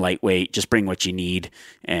go in lightweight, just bring what you need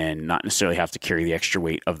and not necessarily have to carry the extra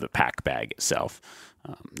weight of the pack bag itself.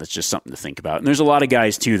 That's just something to think about. And there's a lot of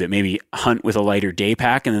guys too that maybe hunt with a lighter day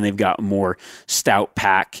pack and then they've got more stout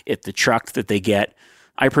pack at the truck that they get.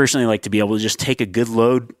 I personally like to be able to just take a good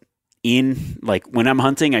load in. Like when I'm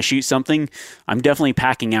hunting, I shoot something, I'm definitely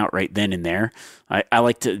packing out right then and there. I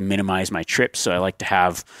like to minimize my trips, so I like to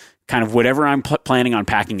have kind of whatever I'm planning on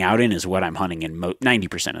packing out in is what I'm hunting in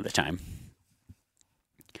 90% of the time.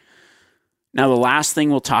 Now, the last thing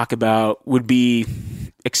we'll talk about would be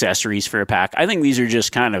accessories for a pack. I think these are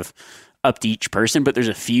just kind of up to each person, but there's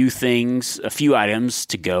a few items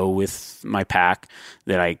to go with my pack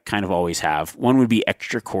that I kind of always have. One would be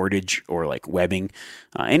extra cordage or like webbing,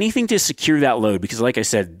 anything to secure that load. Because like I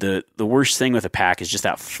said, the worst thing with a pack is just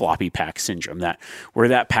that floppy pack syndrome, where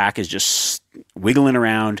that pack is just wiggling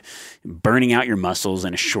around, burning out your muscles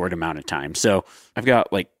in a short amount of time. So I've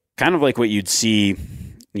got like kind of like what you'd see,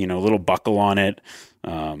 a little buckle on it.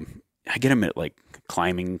 I get them at like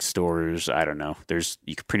climbing stores. I don't know.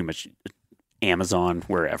 You could pretty much Amazon,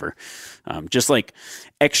 wherever. Just like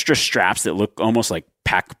extra straps that look almost like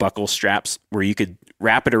pack buckle straps where you could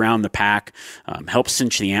wrap it around the pack, help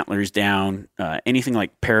cinch the antlers down, anything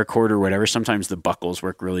like paracord or whatever. Sometimes the buckles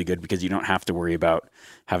work really good because you don't have to worry about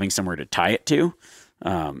having somewhere to tie it to.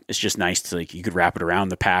 It's just nice to you could wrap it around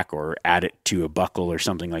the pack or add it to a buckle or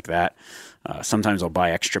something like that. Sometimes I'll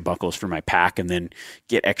buy extra buckles for my pack and then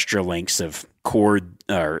get extra lengths of cord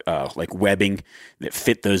or like webbing that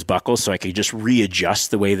fit those buckles, so I could just readjust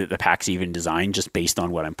the way that the pack's even designed just based on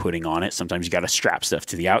what I'm putting on it. Sometimes you got to strap stuff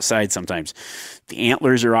to the outside. Sometimes the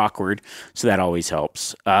antlers are awkward, so that always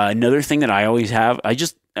helps. Another thing that I always have,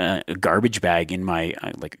 a garbage bag in my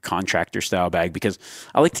like a contractor style bag, because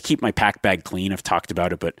I like to keep my pack bag clean. I've talked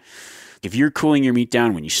about it, but if you're cooling your meat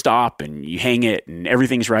down when you stop and you hang it and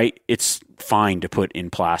everything's right, it's fine to put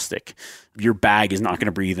in plastic. Your bag is not going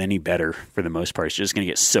to breathe any better for the most part. It's just going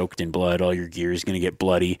to get soaked in blood. All your gear is going to get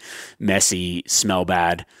bloody, messy, smell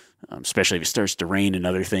bad. especially if it starts to rain and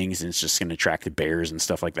other things, and it's just going to attract the bears and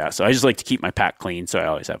stuff like that. So I just like to keep my pack clean, so I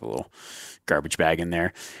always have a little garbage bag in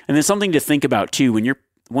there. And then something to think about too, when you're,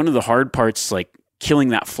 one of the hard parts, like killing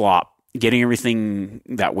that flop, getting everything,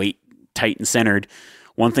 that weight tight and centered,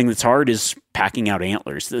 one thing that's hard is packing out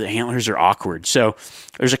antlers. The antlers are awkward. So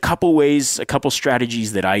there's a couple ways, a couple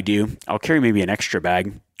strategies that I do. I'll carry maybe an extra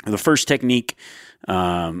bag. The first technique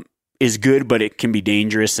is good, but it can be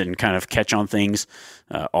dangerous and kind of catch on things.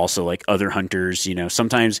 Also, like other hunters,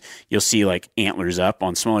 sometimes you'll see like antlers up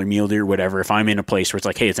on smaller mule deer, whatever. If I'm in a place where it's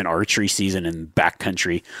like, hey, it's an archery season in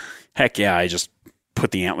backcountry, heck yeah, I just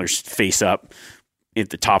put the antlers face up at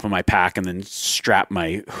the top of my pack and then strap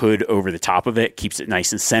my hood over the top of it. Keeps it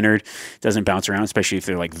nice and centered. Doesn't bounce around, especially if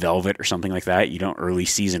they're like velvet or something like that. You don't early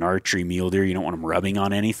season archery mule deer. You don't want them rubbing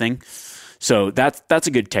on anything. So that's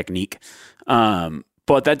a good technique.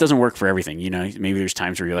 But that doesn't work for everything. Maybe there's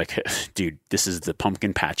times where you're like, dude, this is the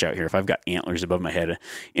pumpkin patch out here. If I've got antlers above my head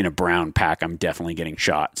in a brown pack, I'm definitely getting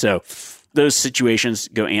shot. So those situations,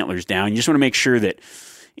 go antlers down. You just want to make sure that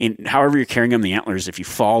however you're carrying them, the antlers, if you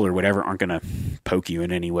fall or whatever, aren't going to poke you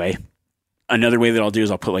in any way. Another way that I'll do is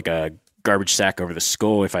I'll put like a garbage sack over the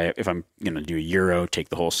skull. If I'm going to do a Euro, take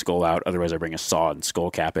the whole skull out. Otherwise I bring a saw and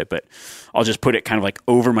skull cap it, but I'll just put it kind of like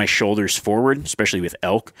over my shoulders forward, especially with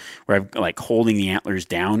elk, where I'm like holding the antlers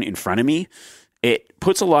down in front of me. It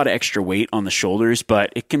puts a lot of extra weight on the shoulders,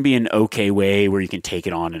 but it can be an okay way where you can take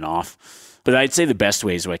it on and off. But I'd say the best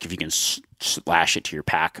way is like if you can slash it to your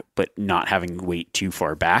pack, but not having weight too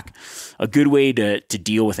far back. A good way to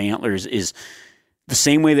deal with antlers is the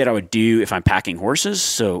same way that I would do if I'm packing horses.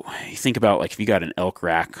 So you think about like if you got an elk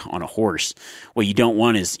rack on a horse, what you don't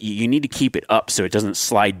want is you need to keep it up so it doesn't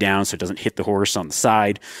slide down, so it doesn't hit the horse on the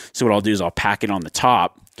side. So what I'll do is I'll pack it on the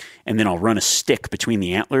top, and then I'll run a stick between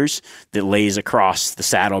the antlers that lays across the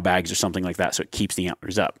saddlebags or something like that, so it keeps the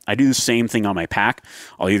antlers up. I do the same thing on my pack.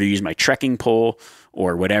 I'll either use my trekking pole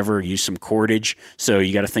or whatever, use some cordage. So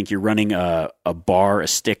you got to think you're running a bar, a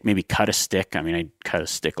stick, maybe cut a stick. I mean, I cut a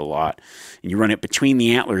stick a lot. And you run it between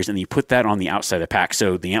the antlers, and you put that on the outside of the pack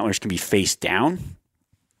so the antlers can be face down.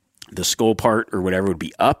 The skull part or whatever would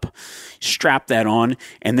be up. Strap that on,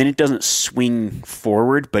 and then it doesn't swing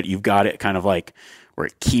forward, but you've got it kind of like where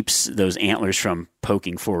it keeps those antlers from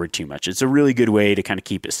poking forward too much. It's a really good way to kind of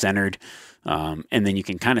keep it centered. And then you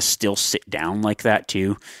can kind of still sit down like that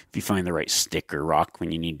too, if you find the right stick or rock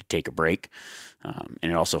when you need to take a break. And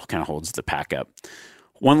it also kind of holds the pack up.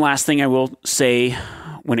 One last thing I will say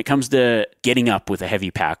when it comes to getting up with a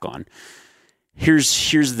heavy pack on,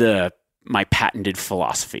 here's my patented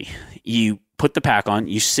philosophy. You put the pack on,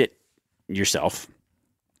 you sit yourself.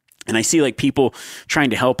 And I see like people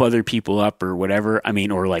trying to help other people up or whatever. I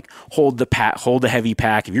mean, or like hold the heavy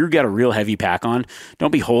pack. If you've got a real heavy pack on,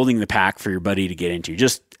 don't be holding the pack for your buddy to get into.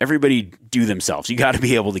 Just everybody do themselves. You got to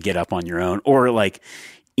be able to get up on your own or like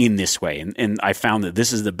in this way. And I found that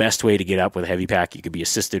this is the best way to get up with a heavy pack. You could be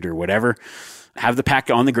assisted or whatever. Have the pack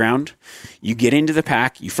on the ground. You get into the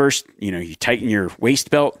pack. You first, you tighten your waist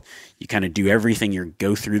belt. You kind of do everything. You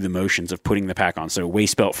go through the motions of putting the pack on. So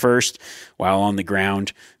waist belt first while on the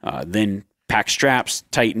ground, then pack straps,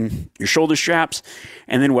 tighten your shoulder straps.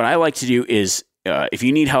 And then what I like to do is if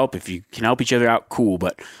you need help, if you can help each other out, cool.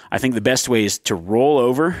 But I think the best way is to roll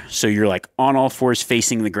over. So you're like on all fours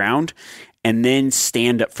facing the ground. And then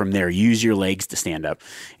stand up from there. Use your legs to stand up.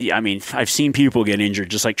 Yeah, I mean, I've seen people get injured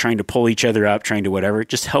just like trying to pull each other up, trying to whatever.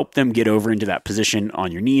 Just help them get over into that position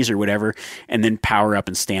on your knees or whatever, and then power up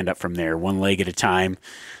and stand up from there, one leg at a time.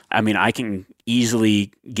 I mean, I can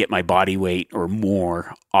easily get my body weight or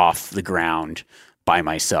more off the ground by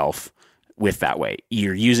myself with that weight.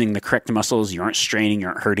 You're using the correct muscles. You aren't straining. You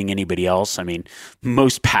aren't hurting anybody else. I mean,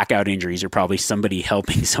 most pack out injuries are probably somebody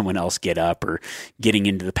helping someone else get up or getting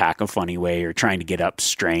into the pack a funny way or trying to get up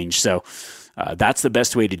strange. So that's the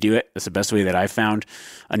best way to do it. That's the best way that I've found.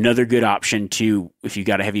 Another good option too, if you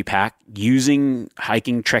got a heavy pack, using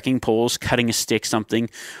hiking, trekking poles, cutting a stick, something.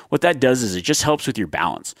 What that does is it just helps with your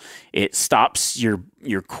balance. It stops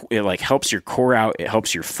it like helps your core out. It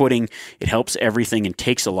helps your footing. It helps everything and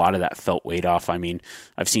takes a lot of that felt weight off. I mean,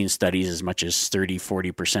 I've seen studies as much as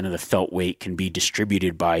 30-40% of the felt weight can be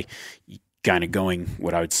distributed by kind of going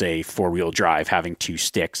what I would say 4-wheel drive, having 2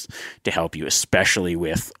 sticks to help you, especially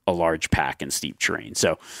with a large pack and steep terrain.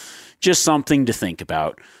 So just something to think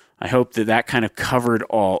about. I hope that kind of covered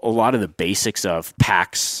a lot of the basics of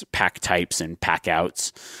packs, pack types, and pack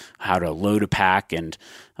outs, how to load a pack. And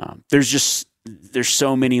there's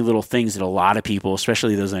so many little things that a lot of people,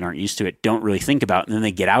 especially those that aren't used to it, don't really think about. And then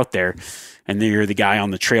they get out there and you're the guy on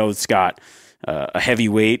the trail that's got a heavy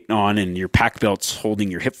weight on and your pack belt's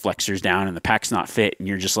holding your hip flexors down and the pack's not fit and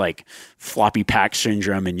you're just like floppy pack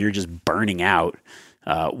syndrome and you're just burning out,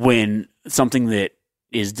 when something that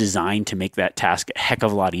is designed to make that task a heck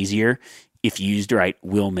of a lot easier, if used right,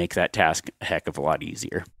 will make that task a heck of a lot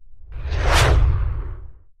easier.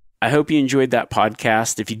 I hope you enjoyed that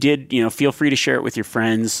podcast. If you did, feel free to share it with your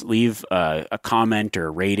friends, leave a comment or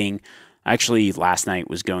a rating. Actually, last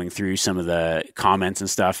night was going through some of the comments and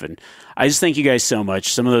stuff, and I just thank you guys so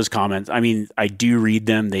much. Some of those comments, I mean, I do read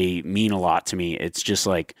them. They mean a lot to me. It's just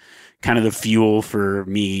like kind of the fuel for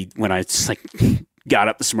me when I just like got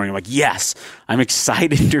up this morning. I'm like, yes, I'm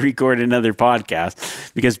excited to record another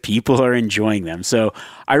podcast because people are enjoying them. So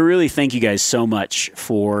I really thank you guys so much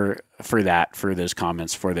for that, for those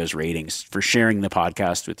comments, for those ratings, for sharing the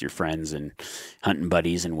podcast with your friends and hunting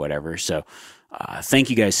buddies and whatever. So thank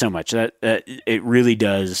you guys so much. That it really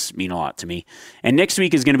does mean a lot to me. And next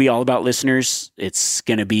week is going to be all about listeners. It's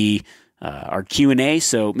going to be our Q&A.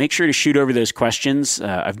 So make sure to shoot over those questions.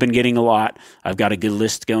 I've been getting a lot. I've got a good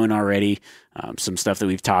list going already. Some stuff that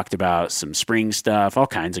we've talked about, some spring stuff, all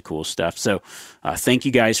kinds of cool stuff. So thank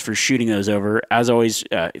you guys for shooting those over. As always,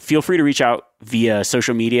 feel free to reach out via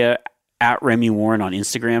social media at Remy Warren on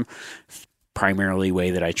Instagram. Primarily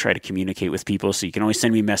way that I try to communicate with people. So you can always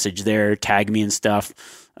send me a message there, tag me and stuff.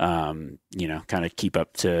 Kind of keep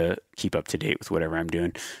up to date with whatever I'm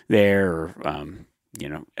doing there, or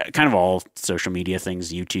kind of all social media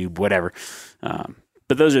things, YouTube, whatever.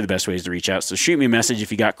 But those are the best ways to reach out. So shoot me a message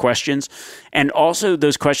if you got questions. And also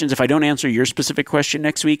those questions, if I don't answer your specific question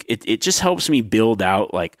next week, it just helps me build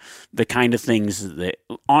out like the kind of things that,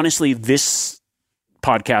 honestly, this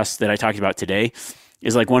podcast that I talked about today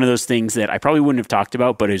is like one of those things that I probably wouldn't have talked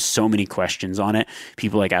about, but there's so many questions on it.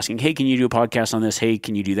 People like asking, hey, can you do a podcast on this? Hey,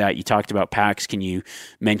 can you do that? You talked about packs. Can you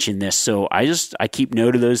mention this? So I keep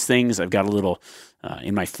note of those things. I've got a little,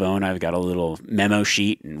 in my phone, I've got a little memo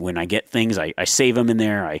sheet. And when I get things, I save them in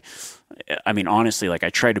there. I mean, honestly, like I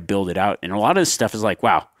try to build it out. And a lot of this stuff is like,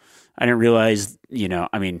 wow, I didn't realize,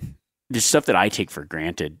 there's stuff that I take for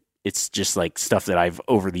granted. It's just like stuff that I've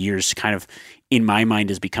over the years kind of in my mind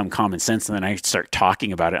has become common sense. And then I start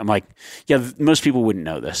talking about it. I'm like, yeah, most people wouldn't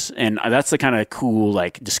know this. And that's the kind of cool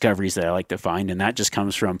like discoveries that I like to find. And that just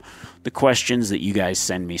comes from the questions that you guys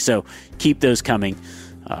send me. So keep those coming.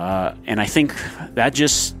 And I think that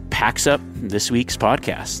just packs up this week's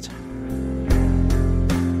podcast.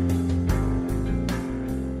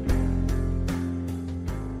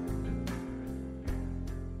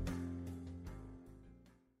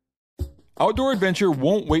 Outdoor adventure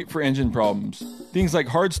won't wait for engine problems. Things like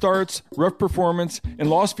hard starts, rough performance, and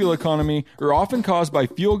lost fuel economy are often caused by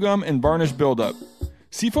fuel gum and varnish buildup.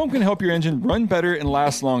 Seafoam can help your engine run better and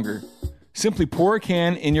last longer. Simply pour a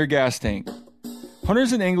can in your gas tank.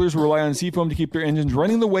 Hunters and anglers rely on Seafoam to keep their engines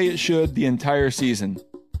running the way it should the entire season.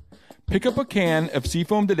 Pick up a can of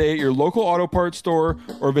Seafoam today at your local auto parts store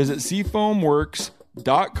or visit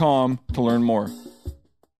seafoamworks.com to learn more.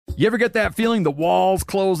 You ever get that feeling the walls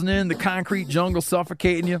closing in, the concrete jungle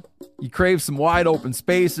suffocating you? You crave some wide open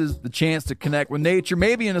spaces, the chance to connect with nature,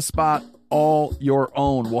 maybe in a spot all your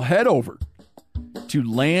own. Well, head over to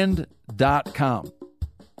land.com.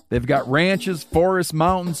 They've got ranches, forests,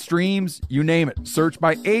 mountains, streams, you name it. Search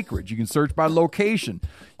by acreage. You can search by location.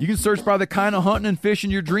 You can search by the kind of hunting and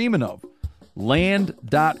fishing you're dreaming of.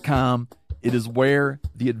 Land.com. It is where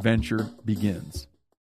the adventure begins.